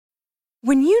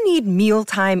When you need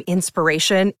mealtime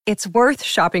inspiration, it's worth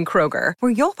shopping Kroger,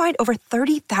 where you'll find over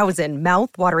 30,000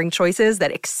 mouth-watering choices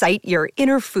that excite your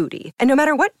inner foodie. And no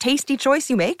matter what tasty choice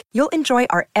you make, you'll enjoy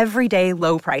our everyday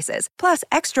low prices, plus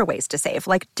extra ways to save,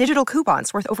 like digital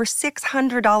coupons worth over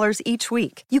 $600 each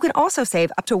week. You can also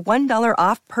save up to $1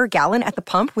 off per gallon at the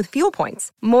pump with fuel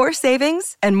points. More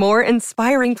savings and more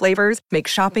inspiring flavors make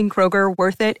shopping Kroger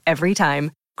worth it every time.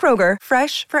 Kroger,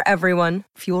 fresh for everyone.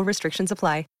 Fuel restrictions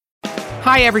apply.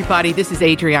 Hi, everybody. This is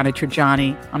Adriana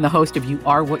Trajani. I'm the host of You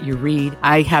Are What You Read.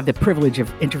 I have the privilege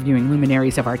of interviewing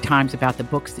luminaries of our times about the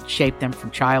books that shaped them from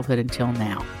childhood until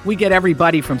now. We get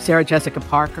everybody from Sarah Jessica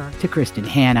Parker to Kristen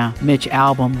Hanna, Mitch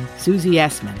Albom, Susie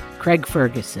Essman, Craig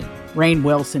Ferguson, Rainn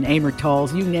Wilson, Amor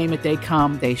Towles, you name it, they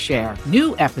come, they share.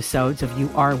 New episodes of You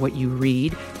Are What You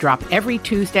Read drop every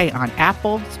Tuesday on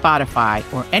Apple, Spotify,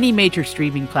 or any major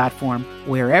streaming platform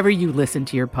wherever you listen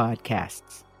to your podcasts.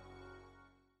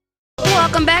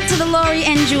 Welcome back to the Lori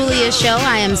and Julia Show.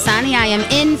 I am Sonny. I am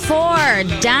in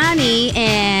for Donnie,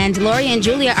 and Lori and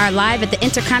Julia are live at the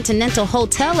Intercontinental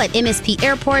Hotel at MSP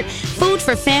Airport. Food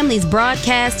for Families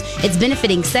broadcast. It's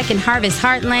benefiting Second Harvest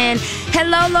Heartland.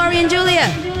 Hello, Lori and Julia.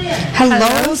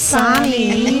 Hello,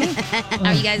 Sonny. How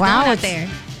are you guys doing out there?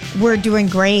 We're doing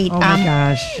great. Oh, my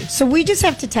gosh. So we just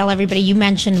have to tell everybody, you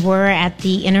mentioned we're at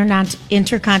the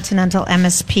Intercontinental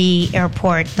MSP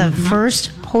Airport, the first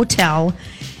hotel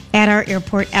at our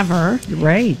airport ever.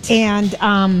 Right. And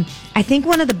I think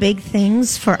one of the big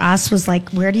things for us was like,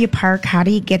 where do you park? How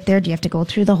do you get there? Do you have to go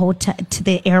through the hotel to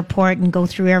the airport and go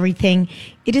through everything?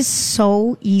 It is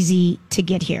so easy to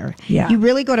get here. Yeah. You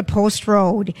really go to Post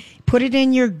Road, put it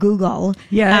in your Google.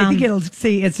 Yeah, I think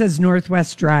it says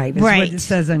Northwest Drive is what it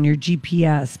says on your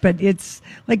GPS. But it's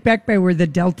like back by where the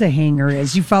Delta hangar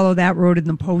is. You follow that road in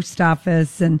the post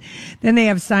office, and then they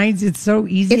have signs. It's so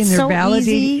easy, and they're so validating.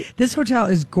 easy. This hotel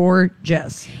is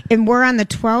gorgeous. And we're on the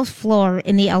 12th floor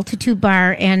in the Altitude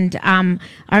Bar, and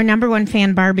our number one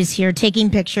fan, Barb, is here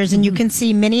taking pictures, and you can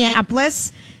see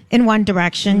Minneapolis in one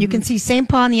direction. You can see St.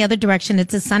 Paul in the other direction.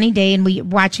 It's a sunny day, and we're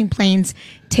watching planes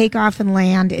take off and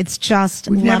land. It's just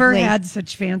We've lovely. never had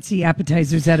such fancy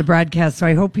appetizers at a broadcast, so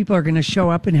I hope people are going to show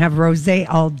up and have rosé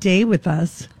all day with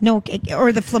us. No,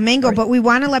 or the Flamingo, but we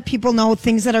want to let people know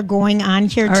things that are going on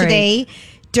here All today.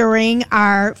 During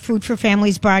our Food for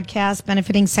Families broadcast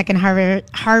benefiting Second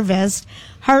Harvest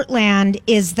Heartland,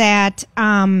 is that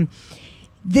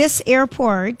this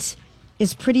airport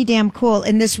is pretty damn cool.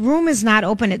 And this room is not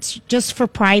open. It's just for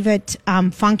private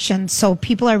functions. So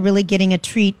people are really getting a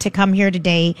treat to come here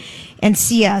today and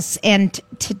see us. And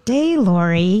today,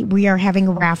 Lori, we are having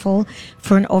a raffle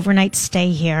for an overnight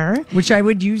stay here. Which I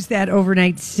would use that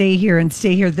overnight stay here and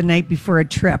stay here the night before a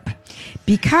trip.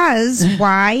 Because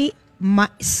why?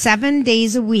 7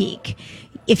 days a week.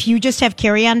 If you just have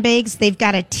carry-on bags, they've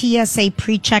got a TSA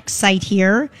pre-check site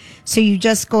here. So you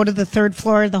just go to the third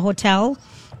floor of the hotel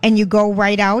and you go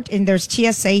right out, and there's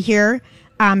TSA here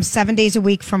 7 days a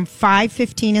week from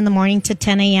 5:15 in the morning to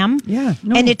 10 a.m. Yeah.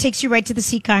 No. And it takes you right to the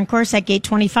seat concourse at gate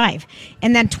 25.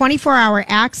 And then 24-hour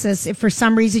access, if for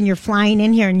some reason you're flying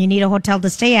in here and you need a hotel to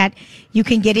stay at, you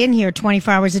can get in here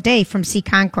 24 hours a day from seat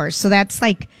concourse. So that's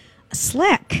like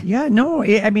slick. Yeah, no,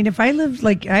 I mean, if I lived,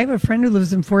 like, I have a friend who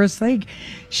lives in Forest Lake.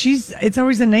 It's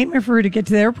always a nightmare for her to get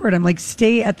to the airport. I'm like,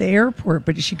 stay at the airport,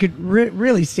 but she could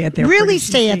really stay at the airport. Really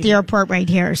stay at the airport right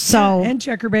here. So, yeah, and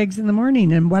check her bags in the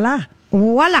morning, and voila.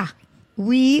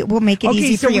 We will make it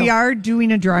easy for you. Okay, so we are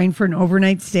doing a drawing for an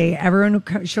overnight stay. Everyone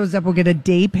who shows up will get a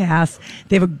day pass.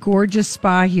 They have a gorgeous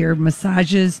spa here,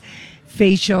 massages,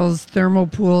 facials, thermal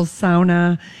pools,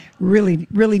 sauna. Really,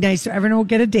 really nice. So everyone will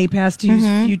get a day pass to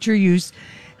use future use.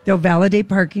 They'll validate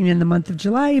parking in the month of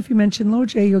July. If you mention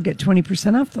LoJ, you'll get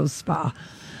 20% off those spa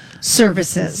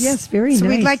services. Yes, very nice. So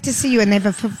we'd like to see you. And they have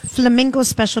a flamingo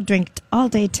special drink all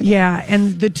day today. Yeah,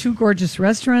 and the two gorgeous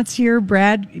restaurants here.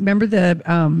 Brad, remember the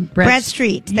Brad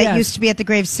Street that used to be at the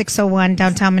Grave 601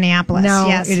 downtown Minneapolis. Now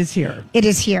yes. it is here. It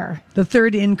is here. The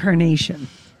third incarnation.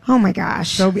 Oh my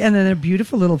gosh. So, and then a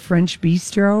beautiful little French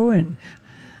bistro, and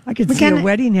I could see a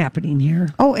wedding happening here.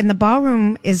 Oh, and the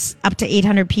ballroom is up to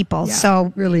 800 people. Yeah,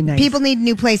 so really nice. People need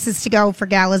new places to go for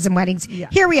galas and weddings. Yeah.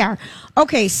 Here we are.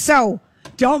 Okay, so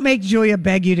don't make Julia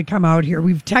beg you to come out here.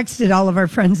 We've texted all of our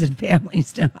friends and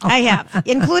families now. I have,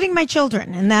 including my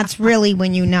children, and that's really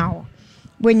when you know.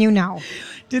 When you know.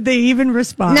 Did they even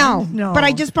respond? No. But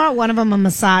I just bought one of them a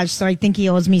massage, so I think he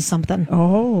owes me something.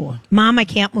 Oh. Mom, I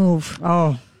can't move.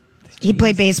 Oh. He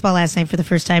played baseball last night for the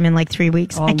first time in like 3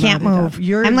 weeks. I can't move.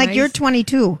 I'm like, you're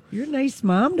 22. You're a nice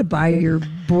mom to buy your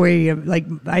boy. Like,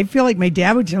 I feel like my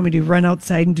dad would tell me to run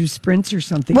outside and do sprints or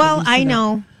something. Well, I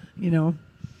know. You know.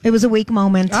 It was a weak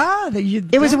moment.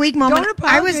 It was a weak moment. Don't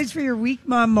apologize for your weak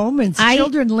mom moments. I-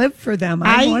 Children live for them.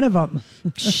 I'm one of them.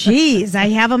 Jeez, I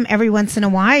have them every once in a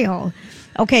while.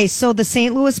 Okay, so the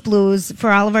St. Louis Blues,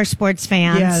 for all of our sports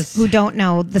fans who don't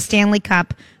know, the Stanley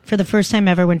Cup, for the first time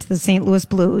ever, went to the St. Louis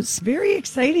Blues. Very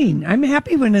exciting. I'm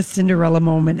happy when a Cinderella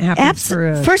moment happens for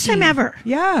a First time team. ever.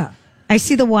 Yeah. I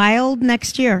see the Wild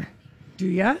next year. Do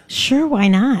ya? Sure, why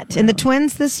not? And the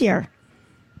Twins this year.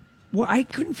 Well, I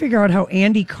couldn't figure out how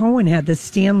Andy Cohen had the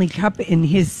Stanley Cup in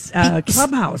his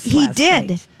clubhouse. He last did.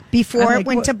 night. Before I'm it like,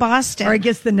 went what- to Boston. Or I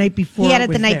guess the night before. He had it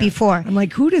was the night there. before. I'm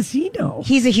like, who does he know?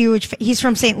 He's he's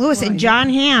from St. Louis. And John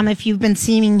Hamm, if you've been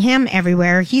seeing him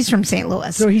everywhere, he's from St.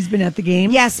 Louis. So he's been at the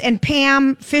game? Yes, and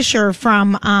Pam Fisher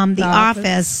from The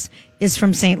Office is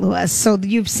from St. Louis. So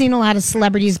you've seen a lot of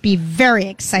celebrities be very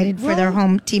excited for their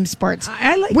home team sports.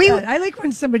 I like that. I like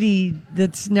when somebody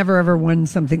that's never ever won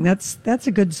something. That's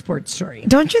a good sports story.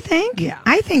 Don't you think? Yeah.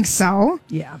 I think so.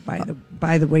 Yeah.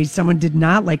 By the way, someone did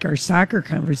not like our soccer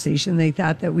conversation. They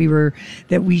thought that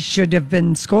we should have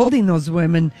been scolding those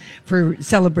women for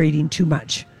celebrating too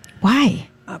much. Why?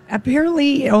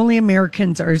 Apparently, only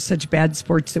Americans are such bad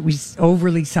sports that we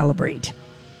overly celebrate.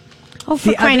 Oh,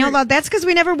 for crying out loud. That's because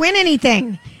we never win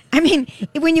anything. I mean,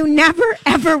 when you never,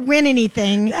 ever win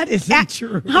anything. That isn't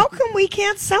true. How come we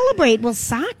can't celebrate? Well,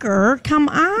 soccer, come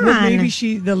on. Well,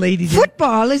 maybe the lady did.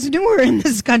 Football is newer in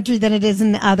this country than it is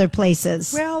in other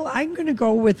places. Well, I'm going to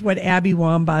go with what Abby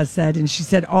Wambach said, and she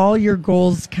said all your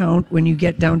goals count when you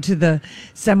get down to the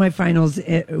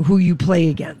semifinals, who you play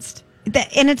against.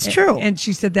 And it's true. And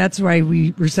she said that's why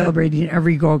we were celebrating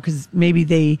every goal, because maybe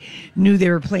they knew they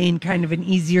were playing kind of an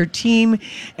easier team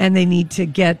and they need to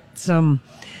get some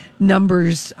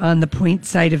numbers on the point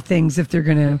side of things if they're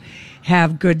going to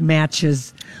have good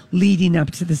matches leading up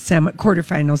to the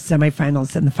quarterfinals,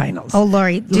 semifinals, and the finals. Oh,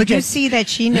 Lori, did you see that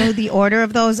she knew the order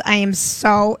of those? I am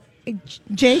so...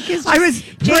 Jake is our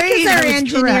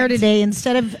engineer correct today.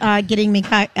 Instead of getting me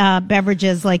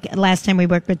beverages like last time we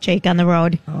worked with Jake on the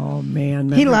road. Oh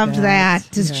man, he loved that.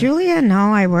 Does Julia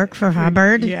know I work for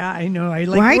Hubbard? Yeah, I know.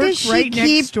 Why does she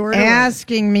keep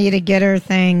asking me to get her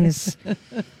things?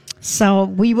 So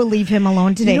we will leave him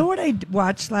alone today. You know what I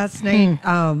watched last night?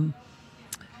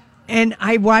 And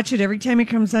I watch it every time it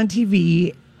comes on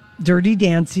TV. Dirty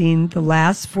Dancing, the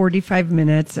last 45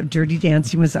 minutes of Dirty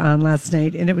Dancing was on last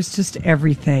night, and it was just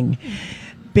everything.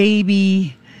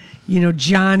 Baby,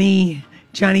 Johnny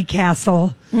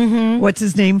Castle. Mm-hmm. What's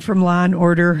his name from Law and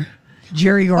Order?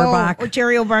 Jerry Orbach. Oh,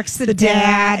 Jerry Orbach's the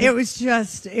dad. It was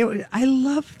just, I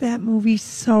love that movie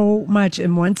so much.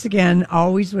 And once again,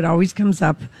 what always comes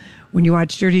up when you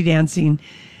watch Dirty Dancing,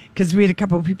 because we had a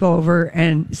couple of people over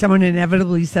and someone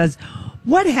inevitably says,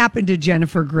 what happened to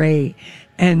Jennifer Grey?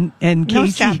 And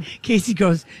Casey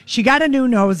goes, she got a new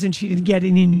nose and she didn't get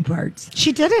any new parts.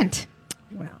 She didn't.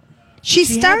 Well,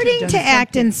 she's starting to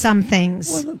act in some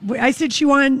things. Well, I said she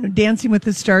won Dancing with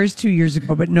the Stars 2 years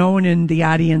ago, but no one in the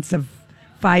audience of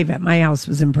 5 at my house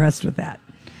was impressed with that.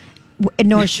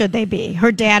 Nor should they be.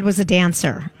 Her dad was a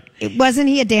dancer. Wasn't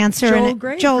he a dancer?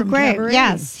 Joel Grey.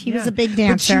 Yes, he was a big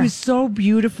dancer. But she was so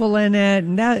beautiful in it,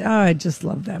 and I just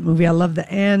love that movie. I love the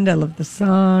end. I love the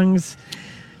songs.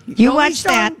 You watched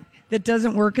that? That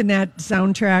doesn't work in that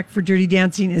soundtrack for Dirty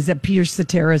Dancing is a Peter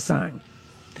Cetera song.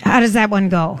 How does that one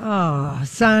go? Oh,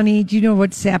 Sonny, do you know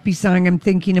what sappy song I'm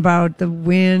thinking about? The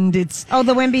Wind.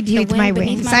 The Wind Beneath My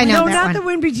Wings. I know that one. No, not The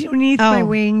Wind Beneath My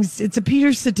Wings. It's a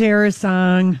Peter Cetera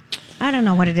song. I don't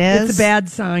know what it is. It's a bad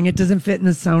song. It doesn't fit in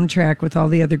the soundtrack with all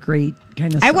the other great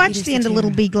kind of songs. I watched the end of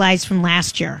Little Big Lies from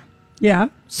last year. Yeah.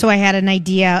 So I had an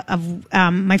idea of,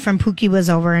 my friend Pookie was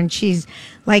over and she's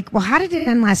like, well, how did it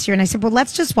end last year? And I said, well,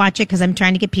 let's just watch it because I'm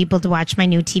trying to get people to watch my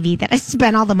new TV that I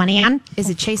spent all the money on. Is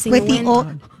it Chasing the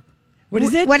Wind? What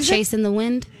is it? What is Chasing the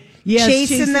Wind? Yes,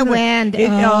 Chasing the Wind.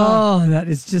 That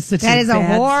is just such that a is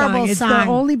bad a horrible song. It's song.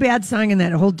 the only bad song in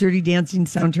that whole Dirty Dancing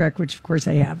soundtrack, which of course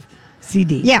I have.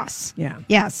 CD. Yes. Yeah.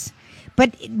 Yes.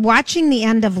 But watching the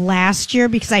end of last year,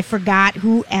 because I forgot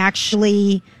who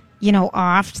actually,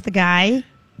 offed the guy.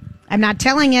 I'm not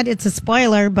telling it. It's a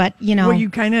spoiler, but, Well, you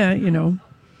kind of,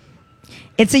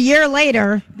 It's a year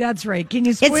later. That's right. Can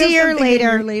you spoil It's a year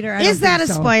later. I Is don't that think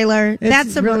a so. spoiler?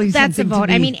 It's really that's a something to vote.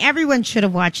 be- I mean, everyone should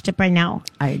have watched it by now.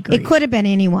 I agree. It could have been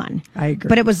anyone. I agree.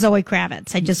 But it was Zoe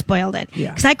Kravitz. I just spoiled it. Yeah.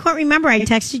 Because I can't remember. I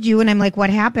texted you and I'm like, what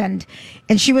happened?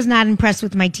 And she was not impressed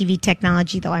with my TV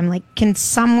technology, though. I'm like, can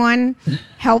someone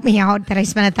help me out that I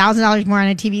spent $1,000 more on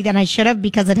a TV than I should have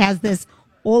because it has this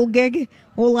Oleg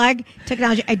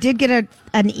technology. I did get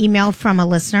an email from a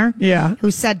listener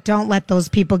who said, don't let those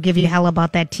people give you hell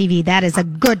about that TV. That is a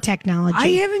good technology. I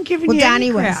haven't given you Donnie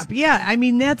any crap. Yeah, I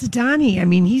mean, that's Donnie. I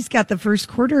mean, he's got the first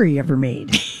quarter he ever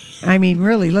made. I mean,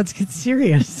 really, let's get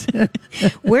serious.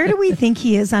 Where do we think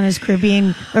he is on his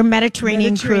Caribbean or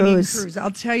Mediterranean cruise? I'll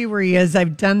tell you where he is.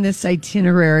 I've done this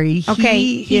itinerary.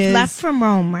 Okay, he left from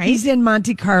Rome, right? He's in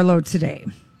Monte Carlo today,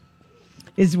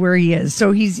 is where he is.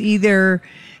 So he's either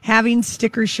having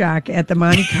sticker shock at the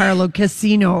Monte Carlo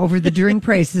casino over the drink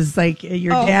prices like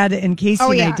your dad and Casey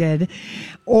and I did,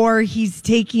 or he's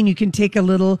taking, you can take a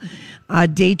little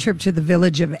day trip to the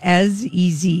village of Ez,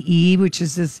 E-Z-E, which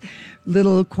is this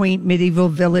little quaint medieval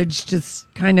village,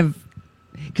 just kind of,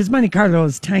 because Monte Carlo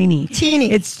is tiny.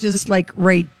 Teeny. It's just like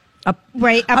up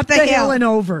the hill and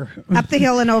over. Up the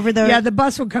hill and over the... Yeah, the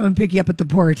bus will come and pick you up at the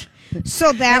port.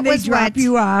 So that and was they drop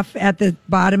you off at the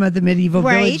bottom of the medieval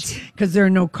village because there are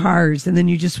no cars, and then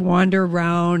you just wander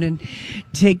around and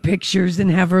take pictures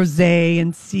and have rosé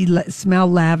and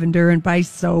smell lavender and buy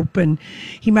soap. And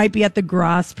he might be at the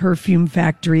Gross perfume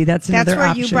factory. That's another where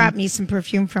option. You brought me some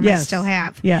perfume from. Yes. I still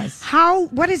have. Yes.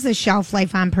 What is the shelf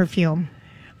life on perfume?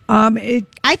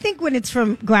 I think when it's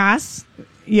from Gross.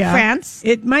 Yeah, France.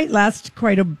 It might last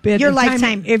quite a bit. Your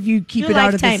lifetime, if you keep it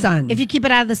out of the sun. If you keep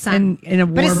it out of the sun, in a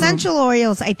warm but essential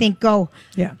oils, I think, go.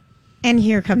 Yeah. And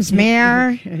here comes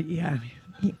Mare. Yeah.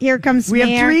 Here comes We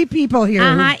have 3 people here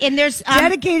and there's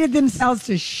dedicated themselves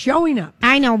to showing up.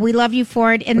 I know, we love you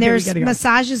for it. And there's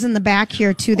massages in the back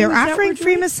here too. They're offering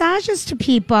free massages to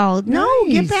people. No,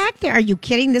 get back there. Are you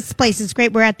kidding? This place is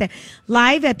great. We're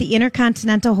live at the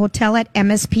Intercontinental Hotel at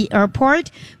MSP Airport.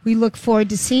 We look forward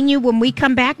to seeing you. When we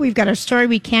come back, we've got our story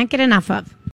we can't get enough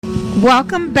of.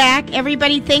 Welcome back,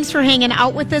 everybody. Thanks for hanging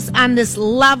out with us on this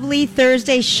lovely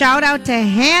Thursday. Shout out to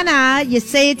Hannah. You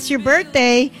say it's your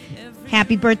birthday.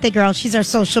 Happy birthday, girl. She's our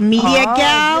social media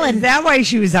gal. And that's why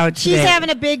she was out today. She's having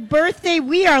a big birthday.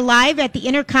 We are live at the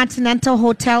Intercontinental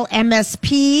Hotel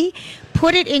MSP.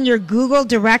 Put it in your Google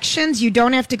directions. You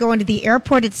don't have to go into the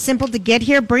airport. It's simple to get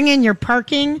here. Bring in your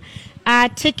parking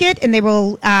ticket, and they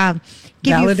will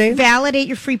validate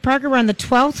your free parking. We're on the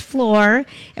 12th floor,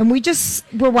 and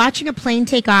we're watching a plane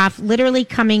take off, literally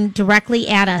coming directly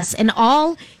at us. And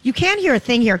you can't hear a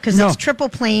thing here because it's triple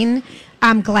pane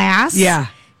glass. Yeah.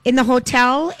 In the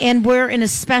hotel, and we're in a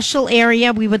special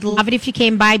area. We would love it if you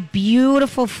came by.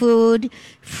 Beautiful food,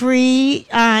 free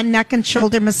neck and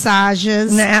shoulder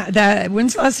massages.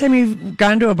 When's the last time you've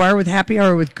gone to a bar with happy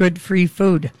hour with good free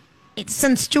food? It's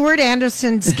since Stuart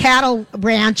Anderson's cattle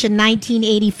ranch in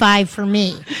 1985 for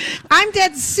me. I'm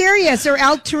dead serious. Or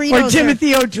El Torito. Or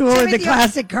Timothy O'Toole, the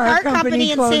classic car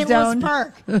company in closed St. down. Louis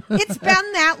Park. It's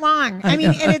been that long. I mean,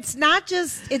 and it's not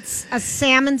just, it's a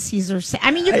salmon Caesar. I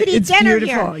mean, you could eat dinner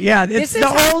beautiful. here. Yeah, it's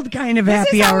the old kind of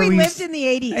happy hour. This is how we lived in the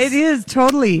 80s. It is,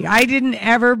 totally. I didn't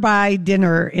ever buy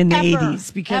dinner in the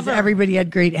 80s because everybody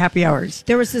had great happy hours.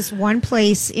 There was this one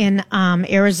place in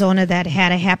Arizona that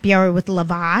had a happy hour with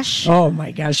lavash. Oh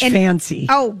my gosh, fancy.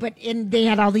 But they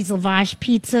had all these lavash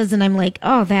pizzas, and I'm like,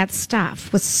 that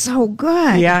stuff was so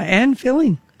good. Yeah, and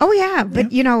filling. Oh, yeah,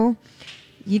 but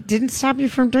you didn't stop you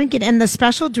from drinking. And the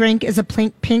special drink is a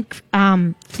pink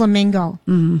flamingo.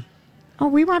 Mm-hmm. Oh,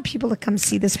 we want people to come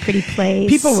see this pretty place.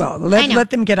 People will. Let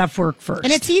them get off work first.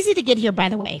 And it's easy to get here, by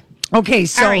the way. Okay,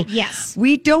 so all right, yes.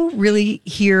 We don't really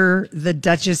hear the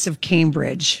Duchess of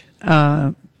Cambridge,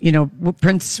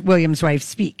 Prince William's wife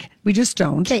speak. We just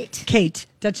don't. Kate.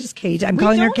 Duchess Kate. I'm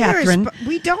calling her Catherine.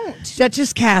 We don't.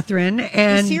 Duchess Catherine.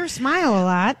 And we see her smile a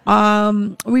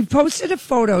lot. We've posted a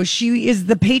photo. She is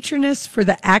the patroness for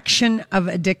the Action of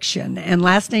Addiction. And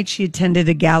last night she attended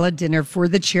a gala dinner for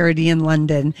the charity in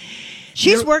London.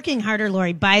 She's working harder,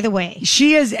 Lori, by the way.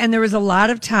 She is, and there was a lot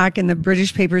of talk in the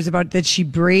British papers about that she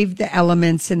braved the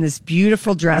elements in this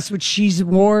beautiful dress, which she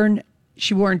wore in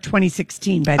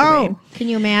 2016, by the way. Oh, can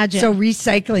you imagine? So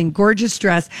recycling, gorgeous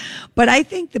dress. But I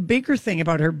think the bigger thing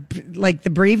about her, like the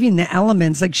braving the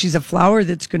elements, like she's a flower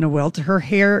that's going to wilt. Her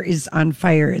hair is on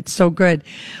fire. It's so good.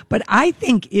 But I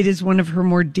think it is one of her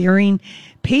more daring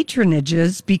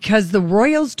patronages because the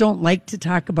royals don't like to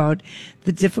talk about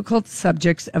the difficult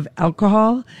subjects of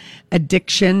alcohol,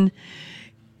 addiction.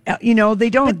 They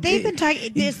don't. But they've been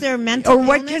talking. Is there mental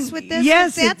illness with this?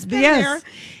 Yes, that's been there.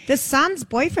 The son's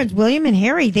boyfriends, William and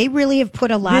Harry, they really have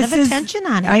put a lot of attention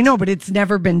on it. I know, but it's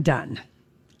never been done.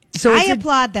 So I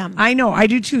applaud them. I know, I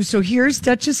do too. So here's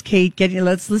Duchess Kate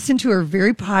let's listen to her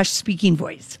very posh speaking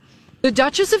voice. The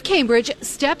Duchess of Cambridge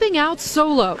stepping out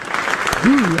solo.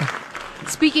 Ooh.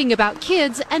 Speaking about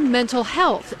kids and mental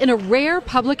health in a rare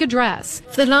public address.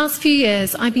 For the last few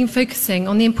years, I've been focusing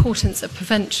on the importance of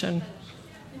prevention.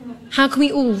 How can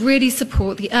we all really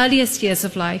support the earliest years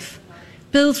of life,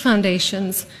 build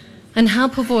foundations, and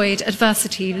help avoid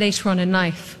adversity later on in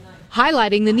life?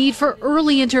 Highlighting the need for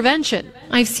early intervention.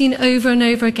 I've seen over and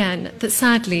over again that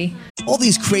sadly, all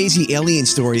these crazy alien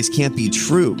stories can't be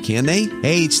true, can they?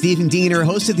 Hey, it's Stephen Diener,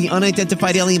 host of the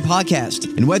Unidentified Alien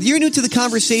Podcast. And whether you're new to the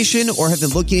conversation or have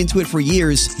been looking into it for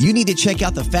years, you need to check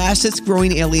out the fastest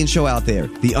growing alien show out there,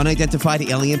 the Unidentified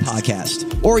Alien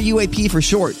Podcast, or UAP for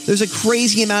short. There's a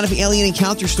crazy amount of alien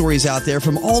encounter stories out there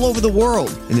from all over the world.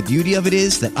 And the beauty of it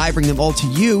is that I bring them all to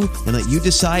you and let you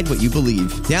decide what you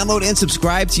believe. Download and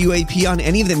subscribe to UAP on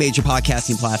any of the major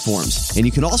podcasting platforms. And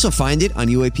you can also find it on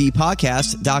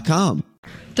UAPpodcast.com.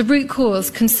 the root cause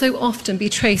can so often be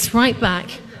traced right back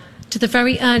to the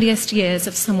very earliest years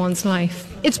of someone's life.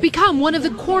 It's become one of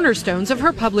the cornerstones of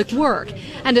her public work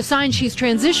and a sign she's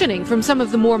transitioning from some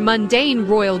of the more mundane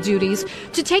royal duties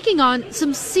to taking on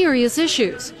some serious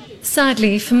issues.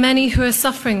 Sadly, for many who are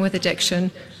suffering with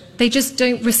addiction, they just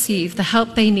don't receive the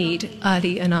help they need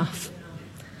early enough.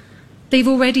 They've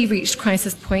already reached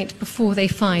crisis point before they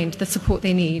find the support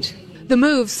they need. The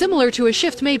move similar to a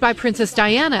shift made by Princess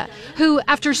Diana, who,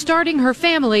 after starting her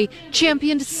family,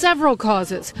 championed several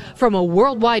causes, from a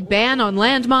worldwide ban on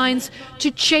landmines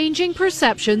to changing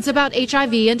perceptions about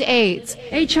HIV and AIDS.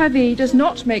 HIV does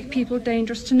not make people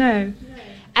dangerous to know.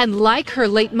 And like her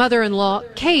late mother-in-law,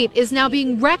 Kate is now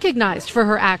being recognized for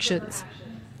her actions.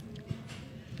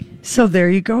 So there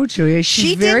you go, Julia.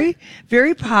 She's very,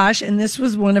 very posh, and this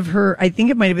was one of her, I think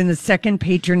it might have been the second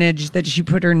patronage that she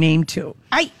put her name to.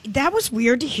 That was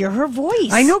weird to hear her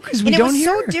voice. I know, because we don't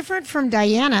hear it was so different from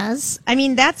Diana's. I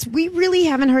mean, we really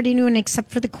haven't heard anyone except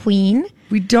for the Queen.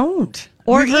 We don't.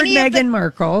 Or we've heard Meghan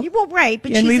Markle. Well, right,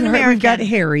 but and she's an American. We've got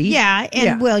Harry. Yeah,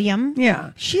 and William.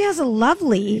 Yeah. She has a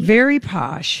lovely... Very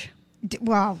posh.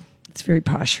 Wow. It's very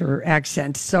posh, her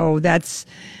accent. So that's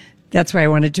why I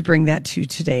wanted to bring that to you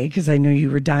today, because I know you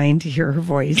were dying to hear her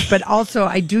voice. But also,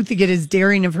 I do think it is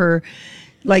daring of her,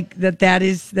 like that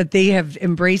they have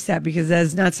embraced that, because that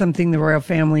is not something the royal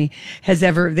family has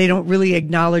ever. They don't really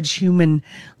acknowledge human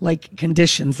like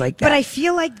conditions like that. But I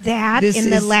feel like that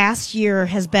the last year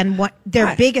has been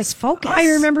their biggest focus. I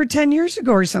remember 10 years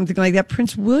ago or something like that.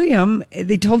 Prince William,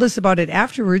 they told us about it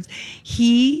afterwards.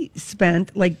 He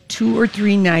spent like 2 or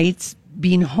 3 nights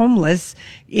being homeless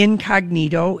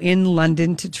incognito in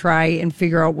London to try and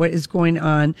figure out what is going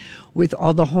on with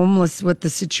all the homeless, what the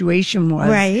situation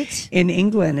was in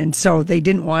England. And so they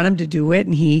didn't want him to do it.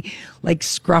 And he like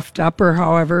scruffed up or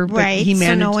however, but he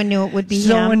managed. So no one knew it would be him.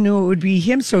 No one knew it would be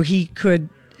him. So he could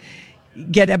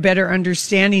get a better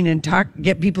understanding and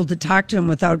get people to talk to him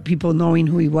without people knowing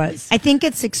who he was. I think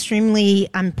it's extremely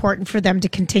important for them to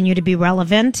continue to be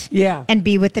relevant and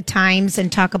be with the times and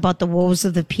talk about the woes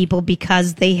of the people,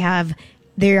 because they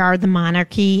are the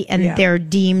monarchy and they're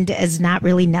deemed as not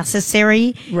really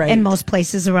necessary in most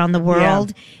places around the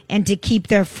world. And to keep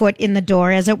their foot in the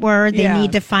door, as it were, they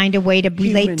need to find a way to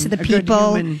relate to the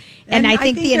people. And I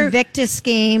think the Invictus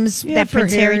Games that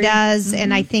Prince Harry does,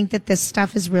 and I think that this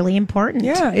stuff is really important.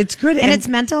 Yeah, it's good. And it's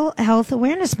Mental Health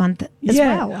Awareness Month as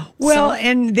well. Well,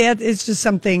 and that is just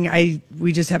something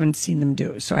we just haven't seen them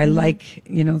do. So I like,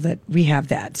 that we have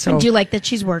that. So and do you like that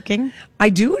she's working? I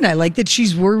do, and I like that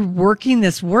she's working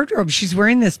this wardrobe. She's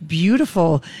wearing this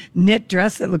beautiful knit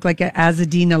dress that looked like an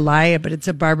Azadine Alaya, but it's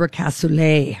a Barbara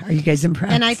Cassoulet. Are you guys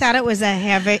impressed? And I thought it was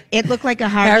it looked like a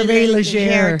Hervé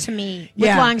Leger to me,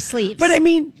 with long sleeves. But I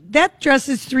mean, that dress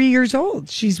is 3 years old.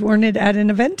 She's worn it at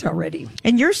an event already.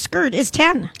 And your skirt is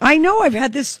 10. I know. I've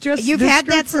had this dress. You've had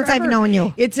that since I've known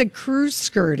you. It's a cruise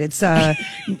skirt. It's a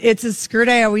skirt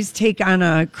I always take on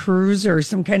a cruise or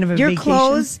some kind of a vacation. Your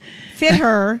clothes fit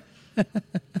her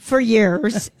for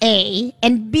years, A,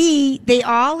 and B, they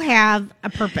all have a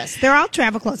purpose. They're all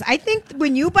travel clothes. I think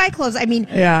when you buy clothes,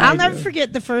 I'll never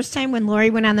forget the first time when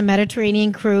Lori went on the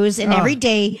Mediterranean cruise, and every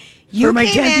day for my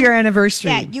 10th year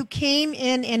anniversary. Yeah, you came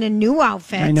in a new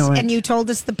outfit. I know it. And you told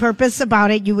us the purpose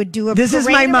about it. You would do a This is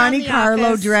my Monte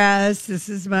Carlo office. dress. This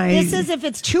is if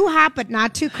it's too hot but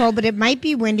not too cold, but it might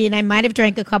be windy and I might have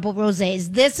drank a couple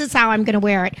rosés. This is how I'm going to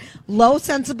wear it. Low,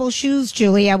 sensible shoes,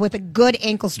 Julia, with a good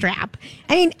ankle strap.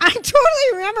 I mean, I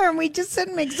totally remember, and we just sit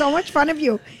and make so much fun of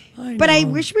you. But I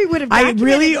wish we would have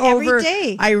documented every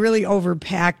day. I really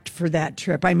overpacked for that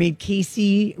trip. I made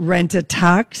Casey rent a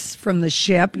tux from the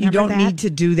ship. You don't need to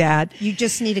do that. You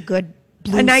just need a good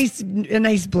a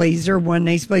nice blazer, one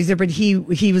nice blazer, but he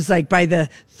was like, by the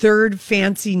third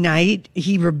fancy night,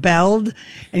 he rebelled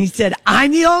and he said,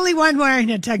 "I'm the only one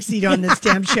wearing a tuxedo on this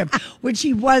damn ship," which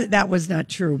that was not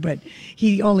true, but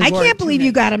he only I wore can't it believe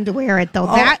you got him to wear it though.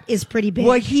 That is pretty big.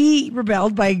 Well, he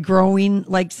rebelled by growing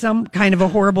like some kind of a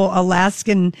horrible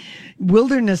Alaskan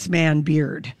wilderness man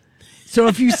beard. So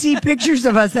if you see pictures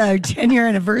of us at our 10-year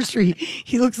anniversary,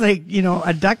 he looks like,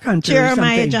 a duck hunter Jeremiah or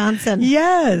something. Johnson.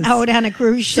 Yes. Out on a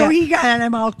cruise ship. So and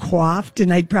I'm all coiffed,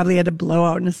 and I probably had a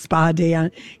blowout in a spa day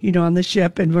on the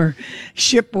ship, and we're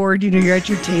shipboard, you're at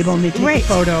your table and they take a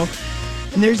photo.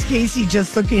 And there's Casey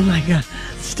just looking like a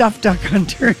stuffed duck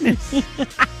hunter in his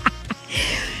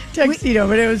tuxedo,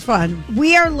 but it was fun.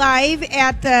 We are live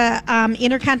at the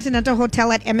Intercontinental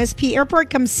Hotel at MSP Airport.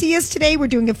 Come see us today. We're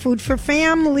doing a Food for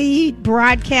Family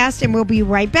broadcast, and we'll be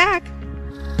right back.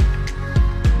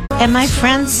 And my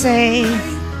friends say,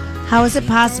 how is it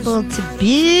possible to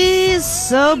be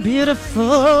so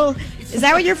beautiful? Is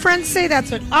that what your friends say?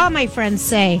 That's what all my friends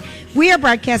say. We are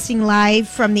broadcasting live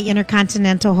from the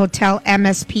Intercontinental Hotel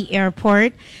MSP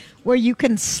Airport, where you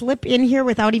can slip in here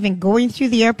without even going through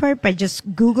the airport by just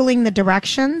Googling the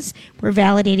directions. We're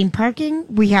validating parking.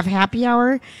 We have happy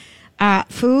hour,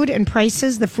 food and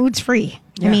prices. The food's free.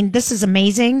 Yeah. I mean, this is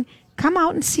amazing. Come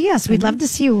out and see us. We'd love to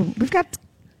see you. We've got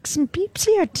some peeps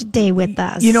here today with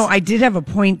us. I did have a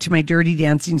point to my Dirty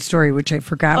Dancing story, which I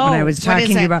forgot when I was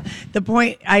talking about. The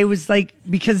point, I was like,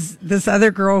 because this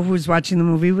other girl who was watching the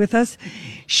movie with us,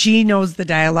 she knows the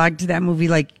dialogue to that movie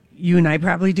like you and I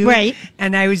probably do. Right.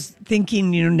 And I was thinking,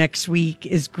 next week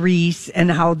is Grease, and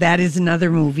how that is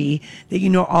another movie that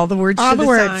all the words to the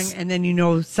song, and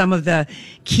then some of the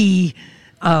key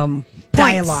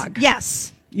dialogue.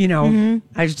 Yes. I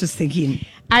was just thinking.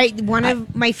 One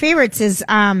of my favorites is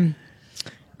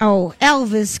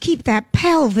Elvis, keep that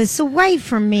pelvis away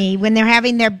from me, when they're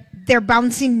having their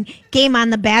bouncing game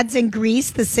on the beds in Grease,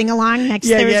 the sing-along next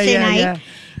Thursday night. Yeah.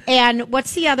 And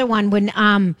what's the other one when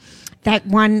that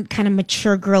one kind of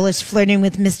mature girl is flirting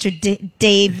with Mr.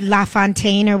 Dave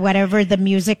LaFontaine or whatever, the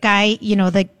music guy,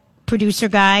 the producer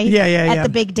guy at the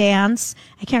big dance.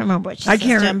 I can't remember what she's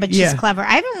doing, but she's clever.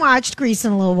 I haven't watched Grease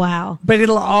in a little while. But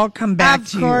it'll all come back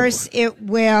to you. Of course it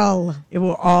will. It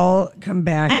will all come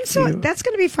back to you. That's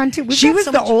going to be fun, too. She was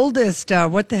the oldest.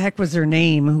 What the heck was her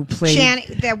name? Who played?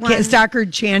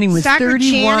 Stockard Channing was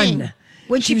 31.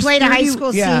 When she played a high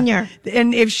school senior.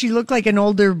 And if she looked like an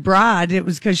older broad, it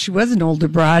was because she was an older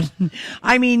broad.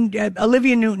 I mean,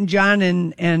 Olivia Newton-John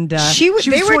and she was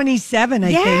 27,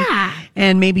 I think.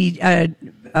 And maybe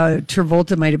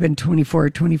Travolta might have been 24 or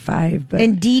 25. But.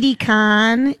 And Didi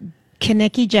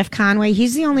Kanicki, Jeff Conway,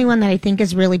 he's the only one that I think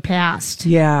has really passed.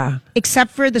 Yeah.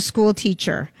 Except for the school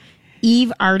teacher.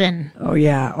 Eve Arden. Oh,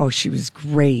 yeah. Oh, she was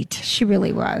great. She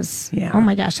really was. Yeah. Oh,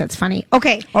 my gosh, that's funny.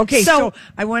 Okay. So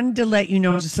I wanted to let you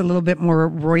know just a little bit more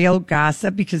royal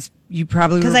gossip because you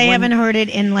probably because I haven't heard it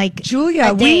in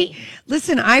Julia, a day.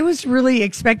 Listen, I was really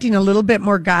expecting a little bit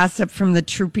more gossip from the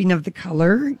Trooping of the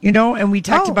Color, and we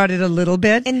talked about it a little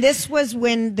bit. And this was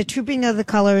when the Trooping of the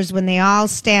Colors, when they all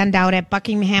stand out at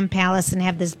Buckingham Palace and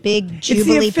have this big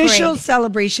Jubilee It's the official parade.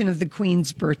 Celebration of the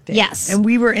Queen's birthday. Yes. And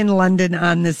we were in London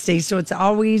on this day, so it's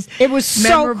always It was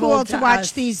so cool to watch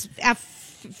us. these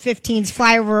F-15s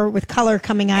fly over with color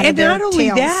coming out of And their not only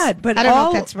tails. that, but I don't know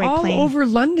if that's right all plane. over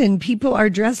London, people are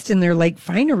dressed in their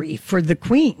finery for the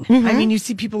Queen. Mm-hmm. I mean, you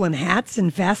see people in hats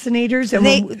and fascinators.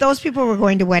 And Those people were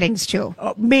going to weddings too.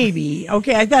 Oh, maybe.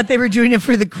 Okay, I thought they were doing it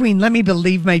for the Queen. Let me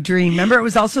believe my dream. Remember, it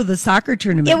was also the soccer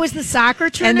tournament. It was the soccer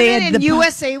tournament, and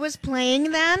USA was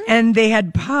playing then. And they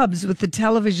had pubs with the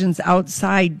televisions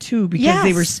outside too, because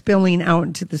they were spilling out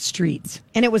into the streets.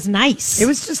 And it was nice. It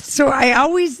was just so. I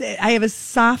have a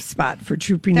soft spot for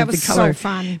Trooping of the Color. That was so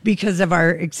fun because of our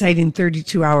exciting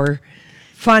 32-hour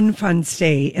fun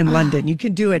stay in London. You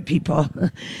can do it, people.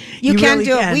 You can really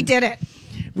do it. We did it.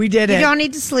 We did it. You don't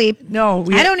need to sleep. No,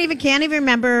 can't even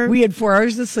remember. We had 4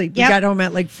 hours of sleep. We got home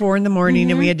at 4 a.m,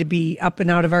 and we had to be up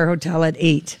and out of our hotel at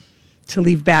 8 to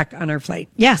leave back on our flight.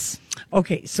 Yes.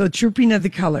 Okay, so Trooping of the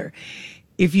Color.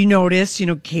 If you notice,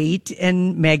 Kate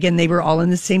and Meghan, they were all in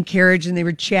the same carriage and they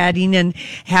were chatting and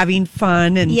having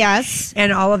fun and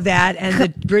and all of that. And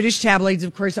the British tabloids,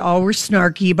 of course, all were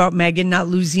snarky about Meghan not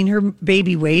losing her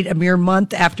baby weight a mere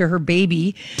month after her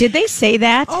baby. Did they say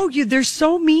that? Oh, they're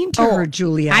so mean to her,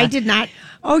 Julia. I did not.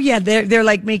 Oh, yeah, they're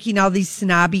making all these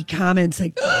snobby comments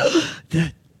like,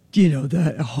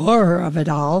 the horror of it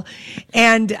all.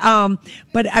 And,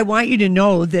 but I want you to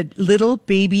know that little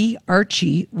baby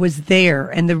Archie was there.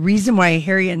 And the reason why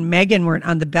Harry and Meghan weren't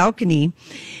on the balcony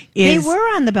is... They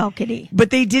were on the balcony. But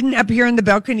they didn't appear on the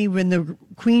balcony when the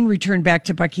Queen returned back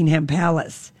to Buckingham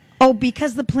Palace. Oh,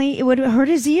 because the plane, it would hurt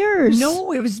his ears.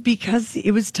 No, it was because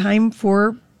it was time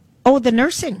for... Oh, the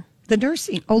nursing. The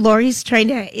nursing. Oh, Lori's trying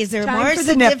to... Is there a Time more for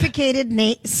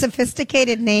the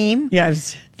sophisticated name?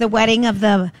 Yes. The wedding of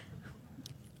the...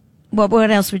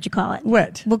 What else would you call it?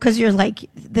 What? Well, because you're like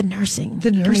the nursing.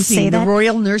 The Can we say nursing, the that?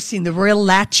 royal nursing, the royal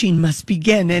latching must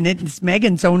begin, and it's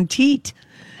Meghan's own teat.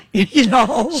 You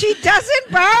know, She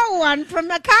doesn't borrow one from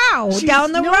the cow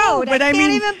down the road. But I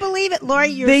can't even believe it, Lori.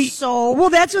 You're so... well.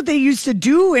 That's what they used to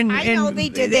do. I know they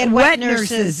did. They had wet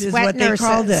nurses is wet what nurses. they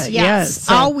called it. Yes,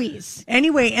 So, always.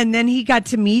 Anyway, and then he got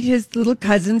to meet his little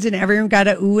cousins, and everyone got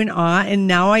a ooh and ah. And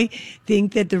now I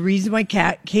think that the reason why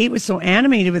Kate was so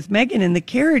animated with Meghan in the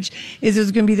carriage is it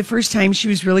was going to be the first time she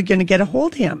was really going to get a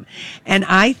hold of him, and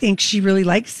I think she really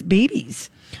likes babies.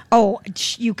 Oh,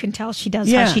 you can tell she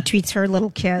does how she treats her little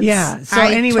kids. Yeah. So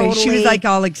anyway, she was like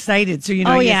all excited. So, you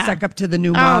suck up to the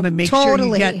new mom and make sure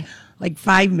you get like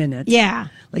 5 minutes. Yeah.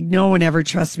 Like no one ever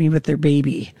trusts me with their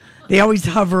baby. They always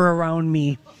hover around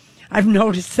me. I've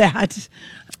noticed that.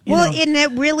 And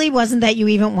it really wasn't that you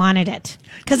even wanted it.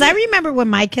 Because I remember when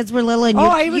my kids were little and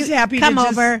I was happy come to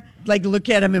just, over. like look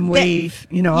at them and wave.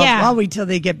 I'll wait till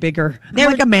they get bigger. They're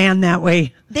like a man that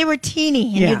way. They were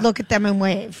teeny and you'd look at them and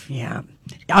wave. Yeah.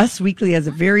 Us Weekly has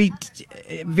a very,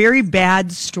 very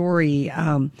bad story.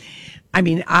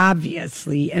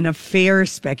 Obviously, an affair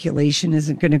speculation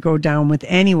isn't going to go down with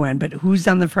anyone, but who's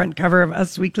on the front cover of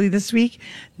Us Weekly this week?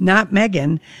 Not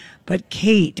Meghan, but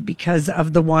Kate, because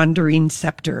of the wandering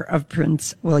scepter of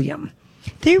Prince William.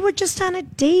 They were just on a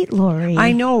date, Lori.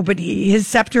 I know, but his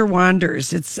scepter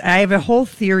wanders. I have a whole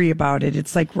theory about it.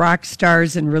 It's like rock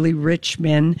stars and really rich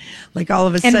men, like all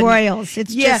of a sudden. And royals.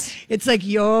 It's it's like,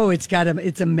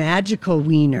 it's a magical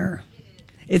wiener.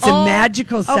 It's a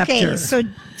magical scepter. Okay,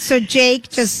 so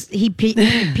Jake he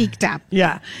peeked up.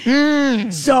 Yeah.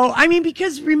 So,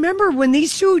 because remember when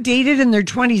these two dated in their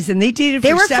 20s and they dated they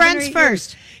for were 7 friends or 8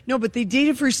 first. Years. No, but they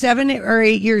dated for 7 or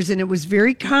 8 years, and it was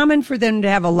very common for them to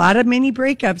have a lot of mini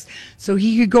breakups so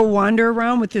he could go wander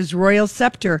around with his royal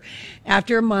scepter.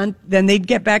 After a month, then they'd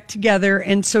get back together,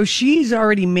 and so she's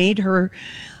already made her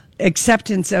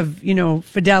acceptance of,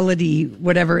 fidelity,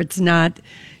 whatever it's not.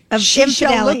 She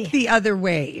shall look the other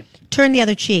way. Turn the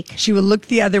other cheek. She will look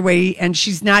the other way, and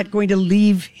she's not going to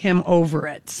leave him over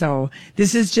it. So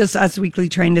this is just Us Weekly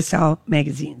trying to sell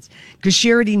magazines because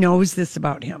she already knows this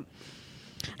about him.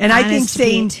 And I think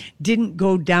saying didn't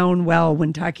go down well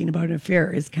when talking about an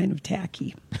affair is kind of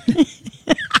tacky. It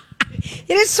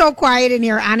is so quiet in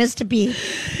here, honest to be.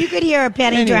 You could hear a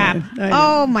penny drop.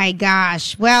 Oh, my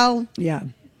gosh. Well. Yeah.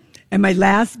 And my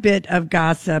last bit of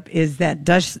gossip is that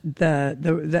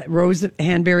the Rose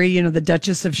Hanbury, the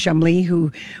Duchess of Cholmondeley,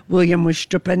 who William was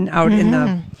stripping out in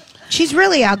the... She's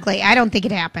really ugly. I don't think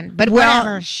it happened, but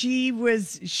whatever. She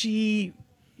was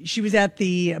at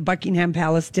the Buckingham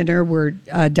Palace dinner where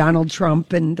Donald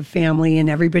Trump and the family and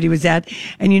everybody was at.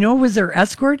 And who was her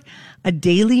escort? A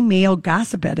Daily Mail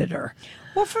gossip editor.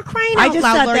 Well, for crying out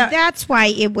loud, Lord, that's why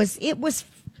it was,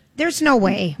 there's no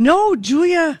way. No,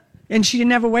 Julia... And she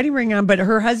didn't have a wedding ring on, but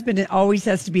her husband always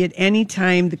has to be at any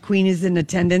time the Queen is in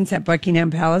attendance at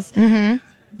Buckingham Palace. Mm-hmm.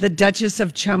 The Duchess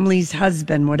of Cholmondeley's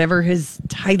husband, whatever his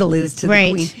title is to the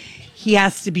Queen, he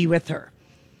has to be with her.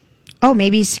 Oh,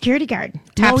 maybe he's security guard.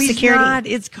 Top security. Not.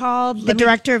 It's called the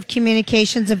Director of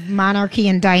Communications of Monarchy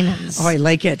and Diamonds. Oh, I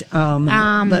like it.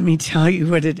 Let me tell you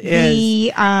what it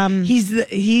is.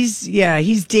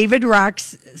 He's David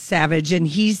Rocks Savage, and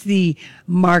he's the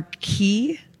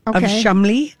Marquis of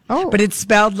Cholmondeley. Oh. But it's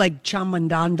spelled like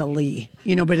Cholmondeley,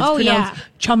 but it's pronounced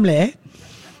Cholmondeley.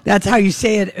 That's how you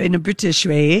say it in a British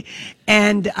way.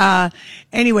 And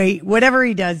anyway, whatever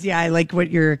he does, I like what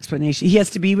your explanation. He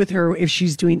has to be with her if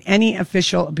she's doing any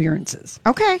official appearances.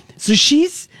 Okay. So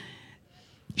she's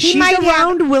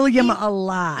around William a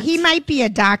lot. He might be a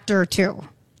doctor too.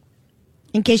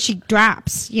 In case she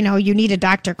drops, you need a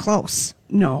doctor close.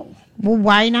 No. Well,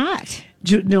 why not?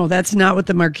 No, that's not what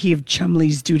the Marquis of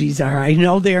Cholmondeley's duties are. I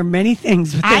know there are many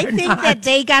things, but I think that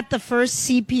they got the first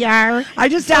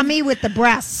CPR dummy with the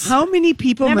breasts. How many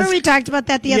people Remember we talked about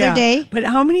that the other day? But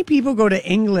how many people go to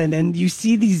England and you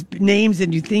see these names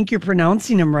and you think you're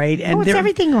pronouncing them right? And it's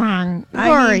everything wrong.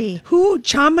 Lori. Who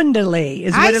Cholmondeley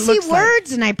is what it looks like. I see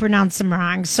words and I pronounce them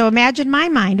wrong. So imagine my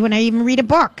mind when I even read a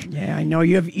book. Yeah, I know.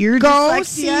 You have ear dyslexia. Go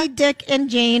see Dick and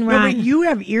Jane wrong. No, but you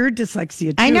have ear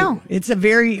dyslexia too. I know. It's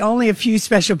only a few few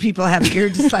special people have ear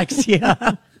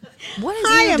dyslexia. What is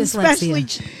I ear am dyslexia? especially.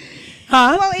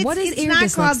 Huh? Well, it's, What is it's ear not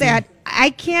dyslexia? called that. I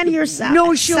can't hear sound.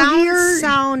 No, she'll hear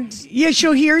sound. Yeah,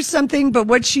 she'll hear something, but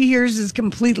what she hears is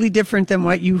completely different than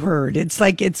what you heard. It's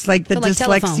like the So like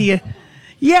dyslexia. telephone.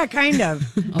 Yeah, kind of.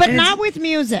 But not with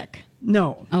music.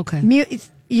 No. Okay.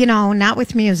 Not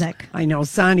with music. I know,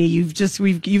 Sonny.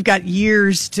 You've got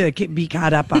years to be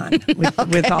caught up on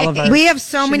with all of our. We have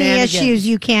so many shenanigans. issues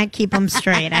you can't keep them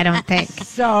straight. I don't think.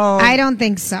 I don't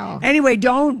think so. Anyway,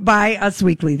 don't buy Us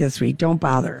Weekly this week. Don't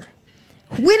bother.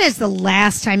 When is the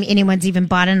last time anyone's even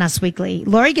bought an Us Weekly?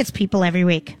 Lori gets people every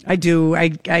week. I do. I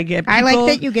get. People, I like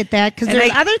that you get that because and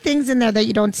there's other things in there that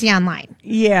you don't see online.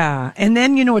 Yeah, and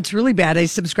then it's really bad. I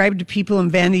subscribe to People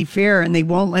in Vanity Fair, and they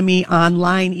won't let me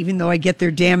online, even though I get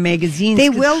their damn magazines. They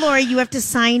will, Lori. You have to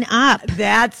sign up.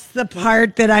 That's the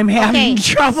part that I'm having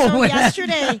trouble with.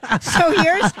 Yesterday,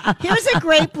 here's a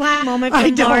great plan moment for I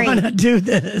don't Lori. want to do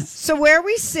this. So where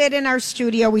we sit in our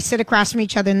studio, we sit across from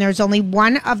each other, and there's only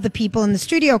one of the people in the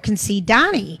studio can see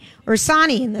Donnie, or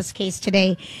Sonny in this case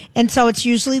today. And so it's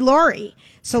usually Lori.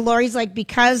 So Lori's like,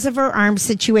 because of her arm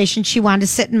situation, she wanted to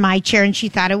sit in my chair, and she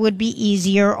thought it would be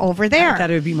easier over there. I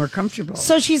thought it would be more comfortable.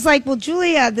 So she's like, well,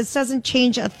 Julia, this doesn't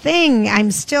change a thing.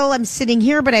 I'm sitting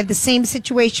here, but I have the same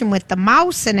situation with the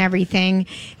mouse and everything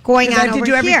going on I have over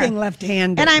to do here. everything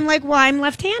left-handed. And I'm like, well, I'm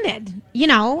left-handed,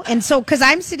 and so, because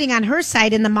I'm sitting on her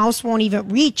side and the mouse won't even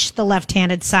reach the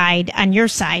left-handed side on your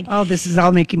side. Oh, this is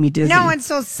all making me dizzy. No, and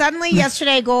so suddenly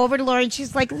yesterday I go over to Lori and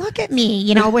she's like, look at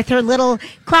me, with her little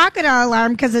crocodile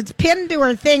arm because it's pinned to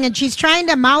her thing, and she's trying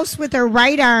to mouse with her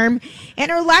right arm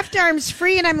and her left arm's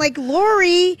free. And I'm like,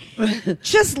 Lori,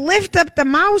 just lift up the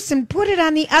mouse and put it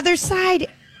on the other side.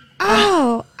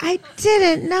 Oh, I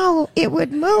didn't know it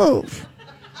would move.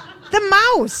 The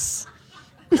mouse.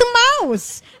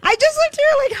 I just looked here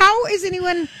like, how is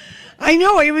anyone... I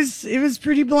know, it was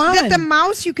pretty blind. That the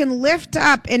mouse you can lift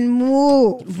up and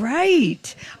move.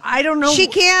 Right. I don't know. She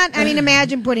can't. I mean,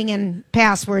 imagine putting in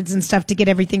passwords and stuff to get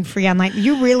everything free online.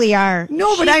 You really are.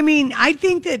 No, but I mean, I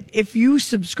think that if you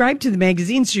subscribe to the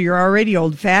magazine, so you're already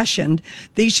old-fashioned,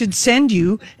 they should send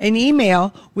you an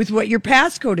email with what your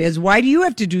passcode is. Why do you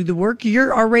have to do the work?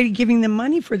 You're already giving them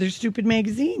money for their stupid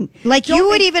magazine. Like, you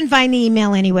would even find the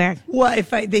email anywhere. Well,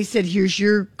 if they said, here's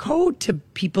your code to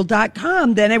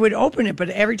people.com, then I would open it. But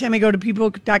every time I go to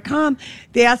people.com,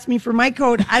 they ask me for my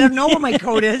code. I don't know what my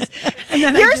code is. And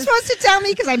then You're supposed to tell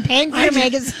me because I'm paying for your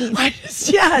magazine.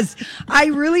 Yes. I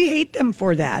really hate them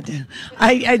for that.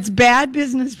 It's bad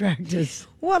business practice.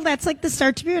 Well, that's like the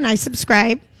Star Tribune. I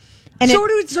subscribe. And So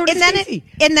does Stacey.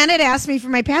 and then it asked me for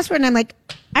my password, and I'm like,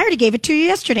 I already gave it to you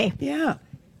yesterday. Yeah.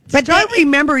 But Start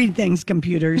remembering things,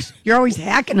 computers. You're always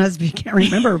hacking us, but you can't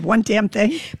remember one damn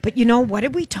thing. But what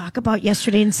did we talk about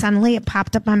yesterday? And suddenly it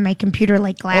popped up on my computer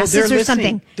like glasses or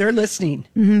something. They're listening.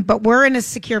 Mm-hmm. But we're in a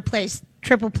secure place.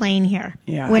 Triple plane here.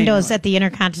 Yeah, Windows at the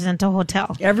Intercontinental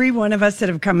Hotel. Every one of us that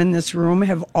have come in this room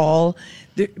have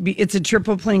it's a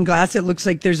triple plane glass. It looks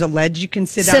like there's a ledge you can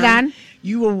sit on.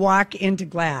 You will walk into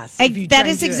glass. That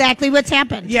is exactly what's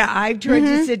happened. Yeah, I've tried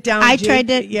to sit down. I tried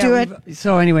to do it.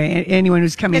 So anyway, anyone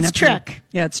who's coming It's up. trick.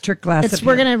 It's trick glass.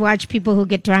 We're going to watch people who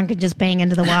get drunk and just bang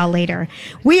into the wall later.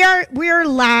 We are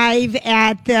live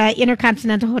at the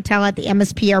Intercontinental Hotel at the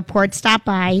MSP Airport. Stop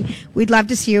by. We'd love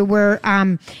to see you.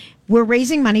 We're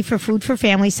raising money for Food for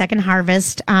Family Second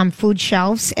Harvest food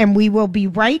shelves, and we will be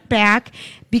right back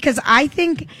because I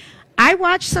think I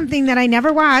watched something that I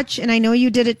never watch, and I know you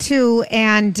did it too,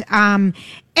 and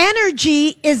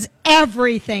energy is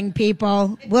everything,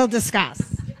 people. We'll discuss.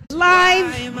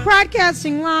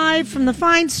 Broadcasting live from the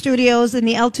fine studios in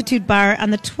the Altitude Bar on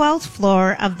the 12th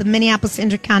floor of the Minneapolis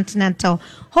Intercontinental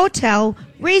Hotel,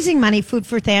 raising money, Food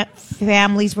for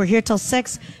Families. We're here till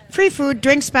 6. Free food,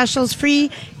 drink specials,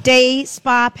 free day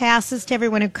spa passes to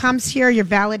everyone who comes here. You're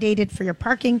validated for your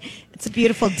parking. It's a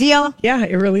beautiful deal. Yeah,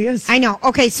 it really is. I know.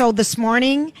 Okay, so this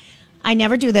morning, I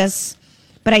never do this,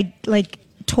 but I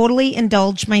totally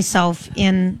indulge myself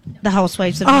in the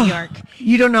Housewives of New York.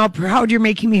 You don't know how proud you're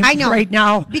making me I know. right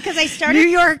now. Because I started... New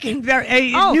York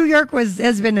New York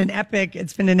has been an epic,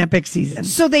 it's been an epic season.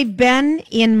 So they've been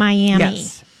in Miami.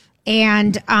 Yes.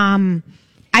 And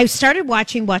I started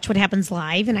watching Watch What Happens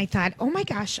Live, and I thought, oh my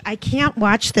gosh, I can't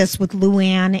watch this with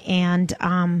Luann and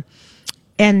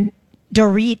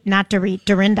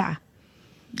Dorinda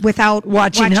without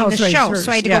watching the show. First.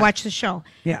 So I had to go watch the show.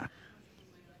 Yeah.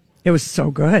 It was so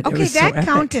good. It Okay, was so that epic.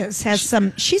 Countess has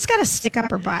some. She's got to stick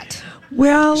up her butt.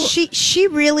 Well, She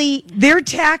really. they're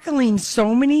tackling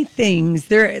so many things.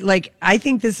 They're like, I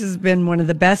think this has been one of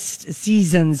the best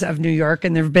seasons of New York,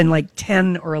 and there have been like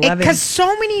 10 or 11. Because so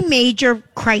many major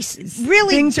crises,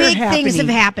 really Things are big things have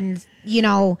happening. happened. You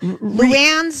know,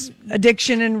 Luann's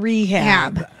addiction and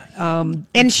rehab.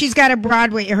 and she's got a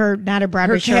Broadway, not a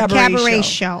Broadway Her show, cabaret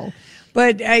show.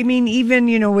 But I mean,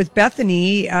 even, with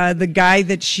Bethany, the guy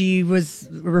that she was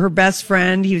her best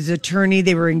friend, he was an attorney.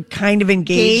 They were kind of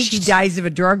engaged. He dies of a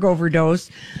drug overdose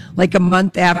like a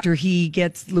month after he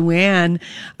gets Luann.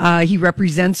 He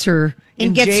represents her And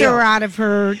in gets jail. her out of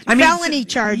her felony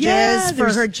charges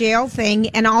for her jail thing.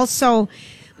 And also,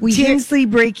 Tinsley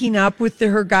breaking up with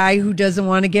her guy who doesn't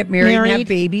want to get married and have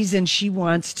babies, and she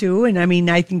wants to. And I mean,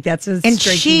 I think that's a and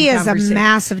striking she is a conversation.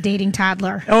 massive dating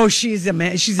toddler. Oh, she's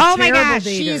a she's a oh my terrible gosh,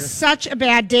 dater. she's such a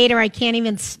bad dater. I can't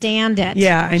even stand it.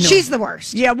 Yeah, I know. She's the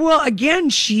worst. Yeah, well, again,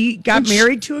 she got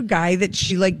married to a guy that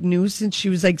she knew since she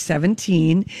was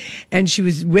 17, and she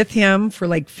was with him for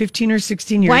 15 or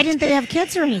 16 years. Why didn't they have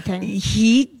kids or anything?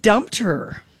 He dumped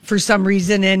her for some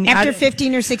reason, and after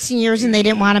 15 or 16 years, and they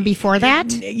didn't want him before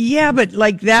that. Yeah, but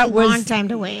that was a long time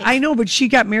to wait. I know, but she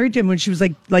got married to him when she was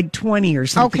like 20 or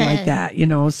something like that.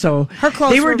 So her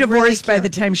clothes they were were divorced really by the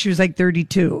time she was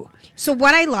 32. So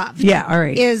what I loved, all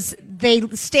right, is they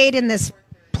stayed in this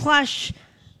plush.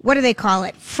 What do they call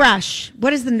it? Fresh.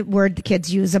 What is the word the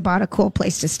kids use about a cool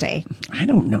place to stay? I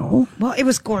don't know. Well, it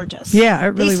was gorgeous. Yeah, it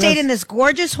really They stayed was. in this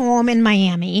gorgeous home in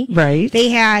Miami. Right. They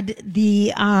had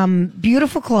the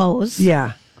beautiful clothes.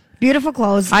 Yeah. Beautiful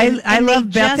clothes. I And they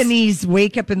love Bethany's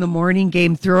wake up in the morning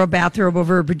game, throw a bathrobe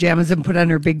over her pajamas and put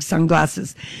on her big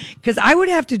sunglasses. Because I would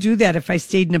have to do that if I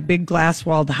stayed in a big glass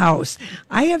walled house.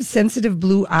 I have sensitive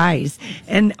blue eyes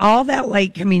and all that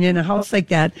in a house like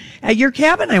that. At your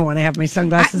cabin, I want to have my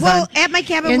sunglasses on. at my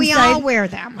cabin, we Inside- all wear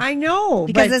them. I know.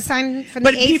 Because but, the sign from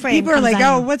the but A-frame people are comes like, on.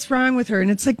 oh, what's wrong with her? And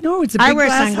it's like, no, it's a big I wear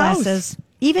glass sunglasses. house.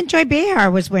 Even Joy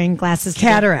Behar was wearing glasses. today.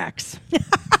 Cataracts.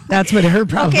 That's what her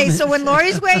problem Okay, is. so when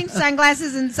Lori's wearing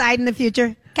sunglasses inside in the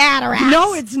future, cataracts.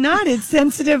 No, it's not. It's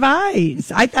sensitive eyes.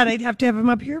 I thought I'd have to have them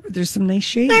up here, but there's some nice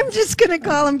shades. I'm just going to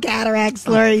call them cataracts,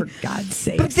 Lori. Oh, for God's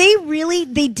sake. But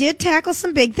they did tackle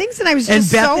some big things, and I was And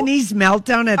just Bethany's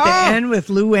meltdown at the end with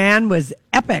Luann was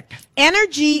epic.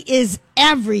 Energy is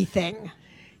everything.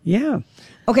 Yeah.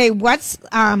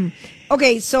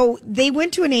 Okay, so they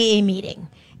went to an AA meeting.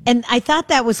 And I thought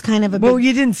that was kind of a big... Well,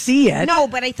 you didn't see it. No,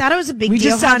 but I thought it was a big We deal.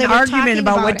 just how saw they an were argument talking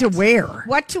about what to it. wear.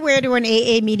 What to wear to an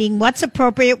AA meeting, what's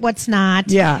appropriate, what's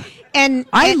not. Yeah. And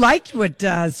I liked what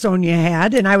Sonia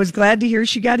had, and I was glad to hear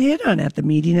she got hit on at the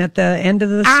meeting at the end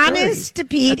of the story. Honest to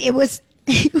Pete, it was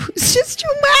just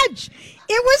too much.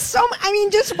 It was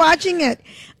just watching it.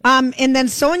 And then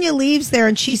Sonia leaves there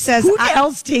and she says... Who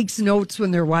else takes notes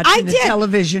when they're watching a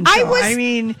television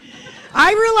show?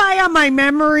 I rely on my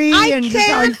memory and just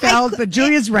how I felt, but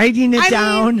Julia's writing it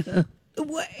down.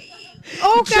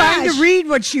 Oh, trying gosh. to read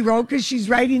what she wrote because she's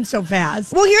writing so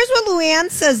fast. Well, here's what Luann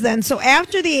says then. So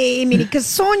after the AA meeting, because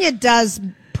Sonia does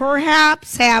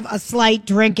perhaps have a slight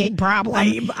drinking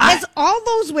problem, as all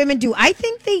those women do. I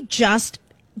think they just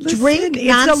drink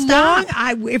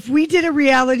nonstop. If we did a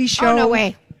reality show... Oh, no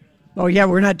way. Oh, yeah,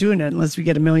 we're not doing it unless we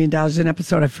get $1 million an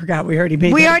episode. I forgot. We already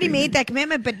made that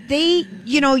commitment, but they...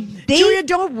 Julia,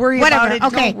 don't worry about it.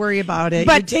 Okay. Don't worry about it.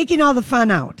 But you're taking all the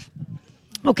fun out.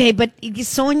 Okay, but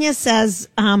Sonia says,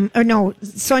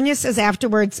 Sonia says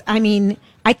afterwards,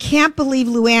 I can't believe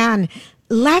Luann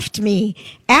left me.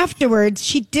 Afterwards,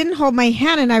 she didn't hold my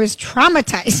hand and I was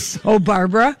traumatized. Oh,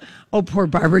 Barbara. Oh, poor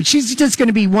Barbara. She's just going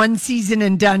to be one season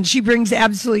and done. She brings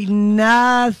absolutely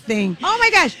nothing. Oh, my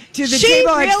gosh. To the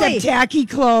table except tacky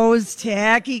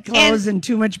clothes and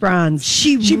too much bronze.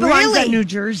 She belongs in New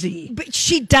Jersey. But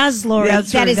she does, Lori.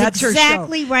 That's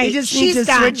exactly right. They just need to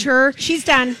switch her. She's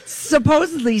done.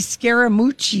 Supposedly,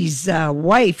 Scaramucci's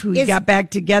wife, who he got back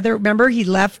together. Remember, he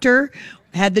left her.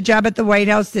 Had the job at the White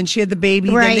House, then she had the baby,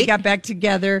 then they got back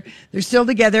together. They're still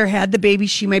together, had the baby.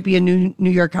 She might be a New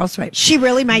York housewife. She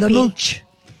really might be. Mooch.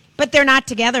 But they're not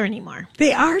together anymore.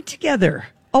 They are together.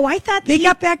 Oh, I thought they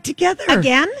got back together.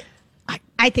 Again?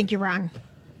 I think you're wrong.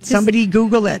 Somebody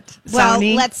Google it. Well,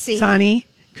 Sonny, let's see. Sonny,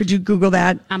 could you Google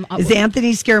that? Is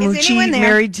Anthony Scaramucci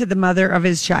married to the mother of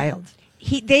his child?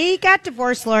 They got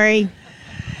divorced, Lori.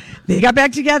 They got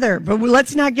back together, but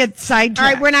let's not get sidetracked.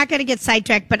 All right, we're not going to get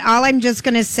sidetracked, but all I'm just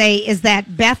going to say is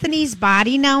that Bethany's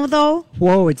body now, though.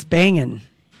 Whoa, it's banging.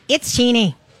 It's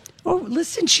teeny. Oh,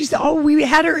 listen, we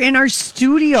had her in our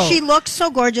studio. She looks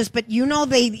so gorgeous, but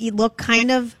they look kind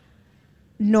of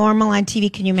normal on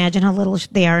TV. Can you imagine how little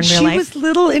they are in real life? She was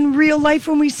little in real life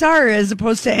when we saw her, as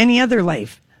opposed to any other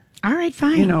life. All right,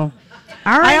 fine. You know,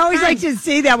 all right. I always fine. like to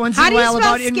say that once in a while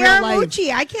about in real life.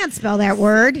 Scaramucci? I can't spell that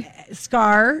word.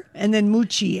 Scar and then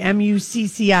Mucci,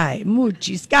 Mucci,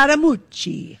 Mucci,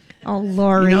 Scaramucci. Oh,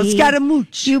 Lori. You know,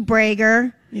 Scaramucci. You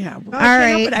bragger. Yeah. Well, All I can't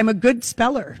help right. it. I'm a good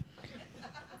speller.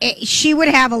 She would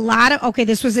have a lot of. Okay,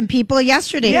 this was in People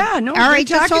yesterday. Yeah, no. All right,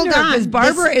 just hold on. Because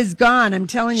Barbara is gone. I'm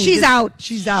telling you, she's out.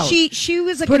 She's out. She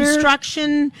was a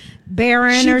construction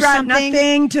baron or brought something.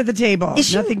 Nothing to the table.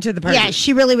 Nothing to the party. Yeah,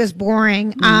 she really was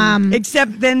boring.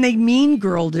 Except then they mean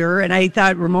girled her, and I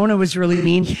thought Ramona was really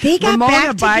mean. They got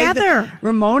back together.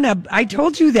 Ramona, I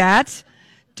told you that.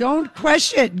 Don't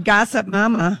question gossip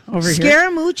mama over here.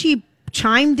 Scaramucci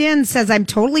chimed in, says, I'm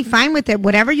totally fine with it.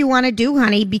 Whatever you want to do,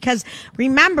 honey. Because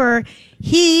remember,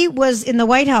 he was in the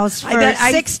White House for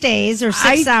 6 days or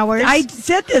 6 hours. I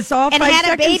said this all 5 and seconds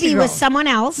had a baby ago. with someone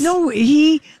else. No,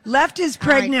 he left his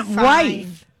pregnant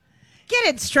wife. Get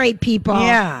it straight, people.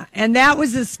 Yeah, and that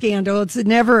was a scandal. It's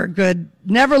never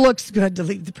looks good to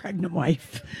leave the pregnant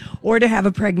wife or to have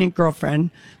a pregnant girlfriend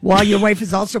while your wife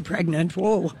is also pregnant.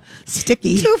 Whoa,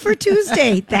 sticky. 2 for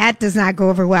Tuesday. That does not go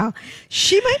over well.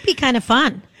 She might be kind of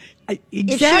fun. Exactly.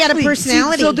 If she had a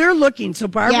personality. So they're looking. So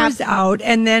Barbara's out,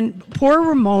 and then poor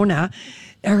Ramona.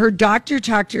 Her doctor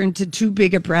talked her into too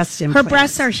big a breast implant. Her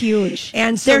breasts are huge.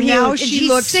 And so they're now huge. she She's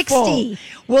looks 60. full.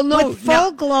 Well, no. With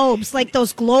full globes, like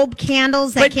those globe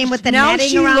candles that came with the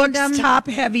netting around now them. she looks top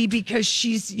heavy because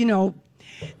she's,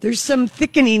 there's some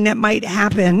thickening that might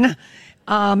happen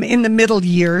in the middle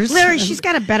years. Larry, she's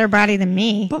got a better body than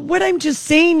me. But what I'm just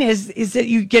saying is that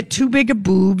you get too big of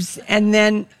boobs, and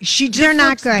then she just They're not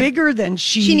looks good. bigger than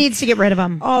she. She needs to get rid of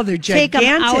them. Oh, they're gigantic. Take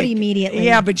them out immediately.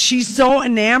 Yeah, but she's so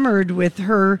enamored with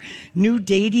her new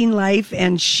dating life,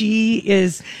 and she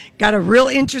is got a real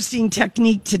interesting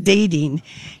technique to dating.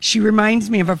 She reminds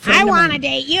me of a friend. I want to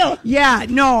date you. Yeah,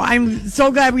 no, I'm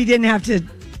so glad we didn't have to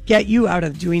get you out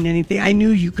of doing anything. I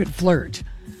knew you could flirt.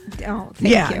 Oh,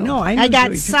 thank you. No, I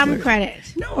got some credit.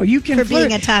 No, you can for flirt.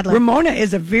 being a toddler. Ramona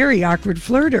is a very awkward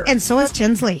flirter. And so is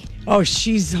Tinsley. Oh,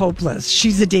 she's hopeless.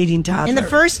 She's a dating toddler. In the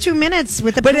first 2 minutes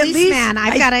with the But at least policeman,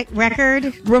 I've got a record.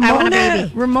 I want a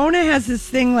baby. Ramona has this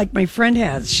thing like my friend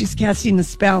has. She's casting a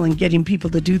spell and getting people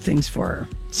to do things for her.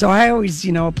 So I always,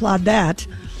 applaud that.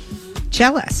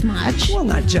 Jealous much? Well,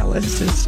 not jealous. It's